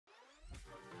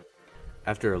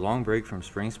After a long break from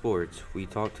spring sports, we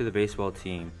talked to the baseball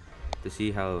team to see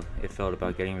how it felt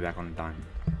about getting back on the diamond.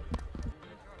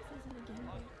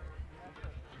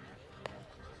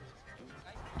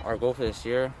 Our goal for this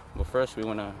year, well, first we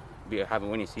want to have a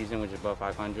winning season, which is above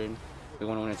 500. We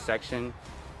want to win a section,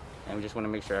 and we just want to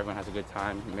make sure everyone has a good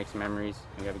time, make some memories,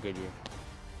 and we have a good year.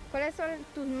 ¿Cuáles son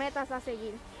tus metas a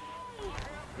seguir?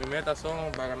 Mis metas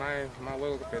son para ganar más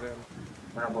juegos que perder.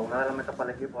 Bueno, pues una de las metas para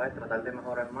el equipo es tratar de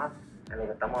mejorar más en lo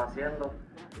que estamos haciendo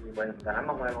y bueno, ganar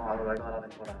más juegos a lo largo de la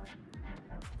temporada.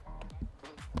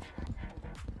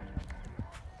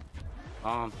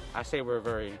 I say we're a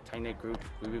very tight-knit group.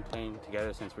 We've been playing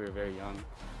together since we were very young,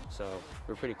 so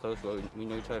we're pretty close. We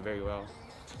know each other very well,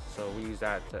 so we use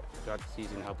that throughout the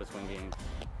season to help us win games.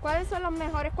 ¿Cuáles son las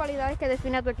mejores cualidades que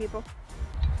define a tu equipo?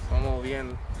 Trabajamos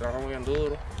bien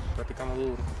duro, practicamos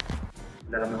duro.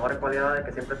 De las mejores cualidades es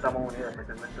que siempre estamos unidos,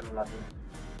 especialmente los latinos.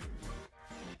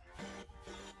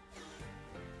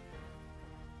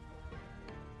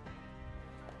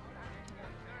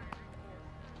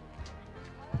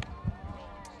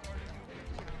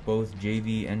 Both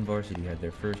JV and varsity had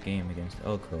their first game against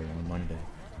Elko on Monday.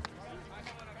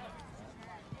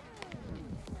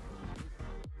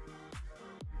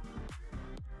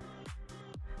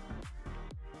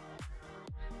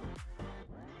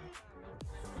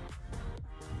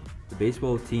 The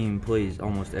baseball team plays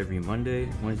almost every Monday,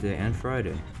 Wednesday, and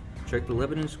Friday. Check the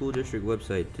Lebanon School District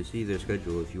website to see their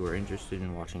schedule if you are interested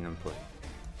in watching them play.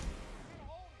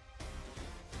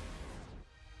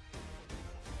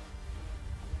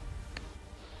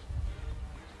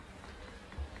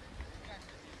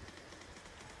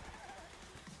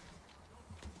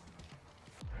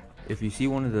 If you see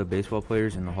one of the baseball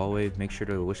players in the hallway, make sure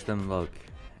to wish them luck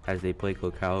as they play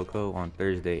Cocalico on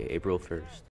Thursday, April 1st.